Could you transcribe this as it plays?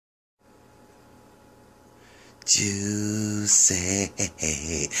Juicy. Let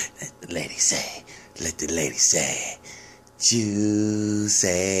the lady say. Let the lady say.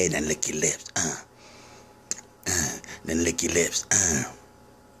 Juicy. Then lick your lips. Then lick your lips.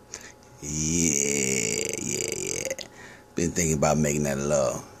 Yeah. Been thinking about making that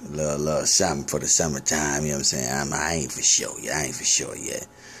little something for the summertime. You know what I'm saying? I ain't for sure. I ain't for sure yet.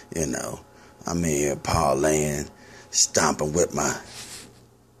 You know, I'm in here parlaying, stomping with my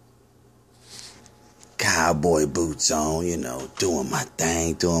cowboy boots on, you know, doing my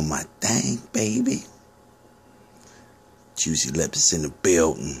thing, baby. Juicy Lips in the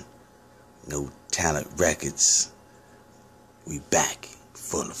building. No Talent Records. We back,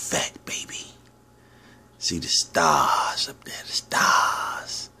 full effect, baby. See the stars up there, the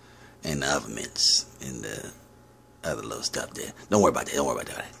stars, and the ovens, and the other little stuff there. Don't worry about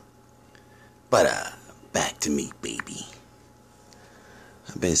that. But, back to me, baby.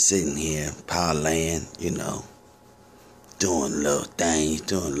 I've been sitting here, parlaying, you know, doing little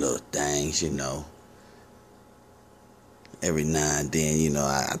things, you know. Every now and then, you know,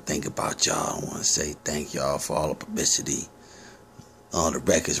 I think about y'all. I want to say thank y'all for all the publicity, all the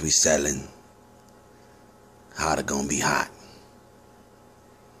records we selling. Hotter gonna be hot.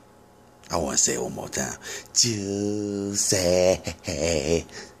 I want to say it one more time. Juicy.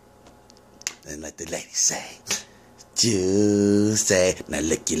 And let the lady say. Juicy. Now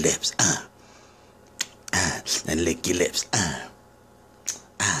lick your lips. And lick your lips.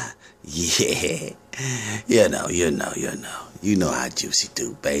 Yeah. You know how Juicy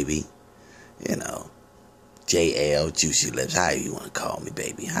do, baby. You know. JL, Juicy Lips. However you want to call me,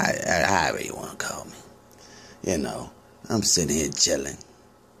 baby. However you want to call me. You know. I'm sitting here chilling.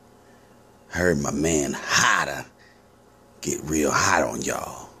 Heard my man Hotter get real hot on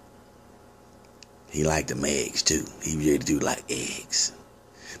y'all. He like them eggs too. He really do like eggs.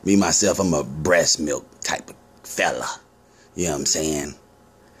 Me, myself, I'm a breast milk type of fella. You know what I'm saying?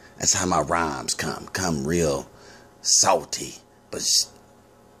 That's how my rhymes come real salty, but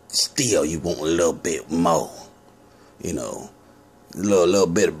still you want a little bit more. You know, a little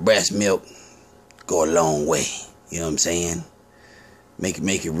bit of breast milk go a long way. You know what I'm saying? Make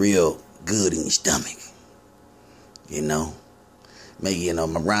it real good in your stomach. You know? Make it,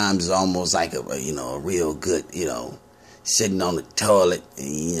 my rhymes is almost like a real good, sitting on the toilet and,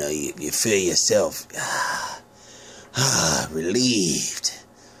 you feel yourself, relieved.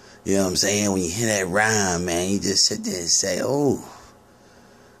 You know what I'm saying? When you hear that rhyme, man, you just sit there and say, oh,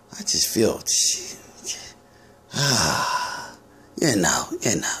 I just feel,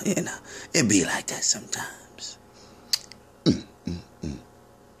 it be like that sometimes.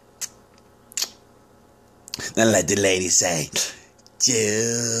 Now let the lady say,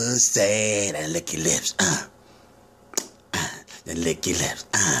 juicy, then lick your lips, then lick your lips,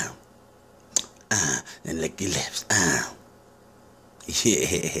 then lick your lips,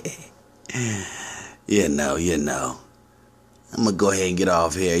 yeah, you know, I'm gonna go ahead and get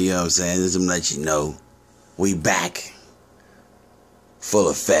off here, you know what I'm saying, just to let you know, we back, full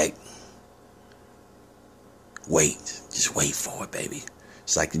effect, just wait for it, baby,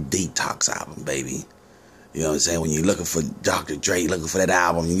 it's like the Detox album, baby. You know what I'm saying? When you're looking for Dr. Dre, looking for that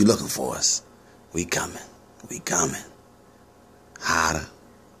album, you're looking for us. We coming. Hotter.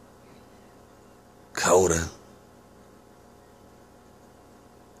 Colder.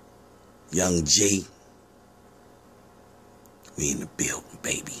 Young G. We in the building,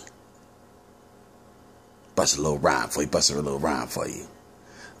 baby. Bust a little rhyme for you.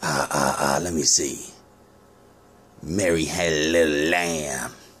 Let me see. Mary had a little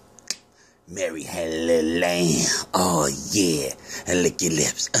lamb. Mary had a little lamb. Oh, yeah. And lick your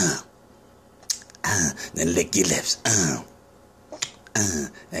lips. Then lick your lips.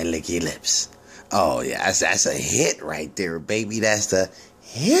 And lick your lips. Oh, yeah. That's a hit right there, baby. That's the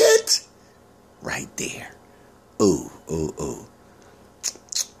hit right there. Ooh.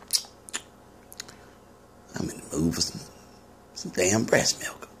 I'm in the mood for some damn breast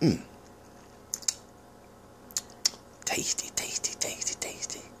milk. Tasty.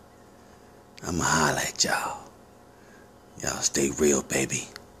 I'ma holler at y'all. Y'all stay real, baby.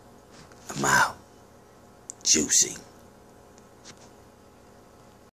 I'm out. Juicy.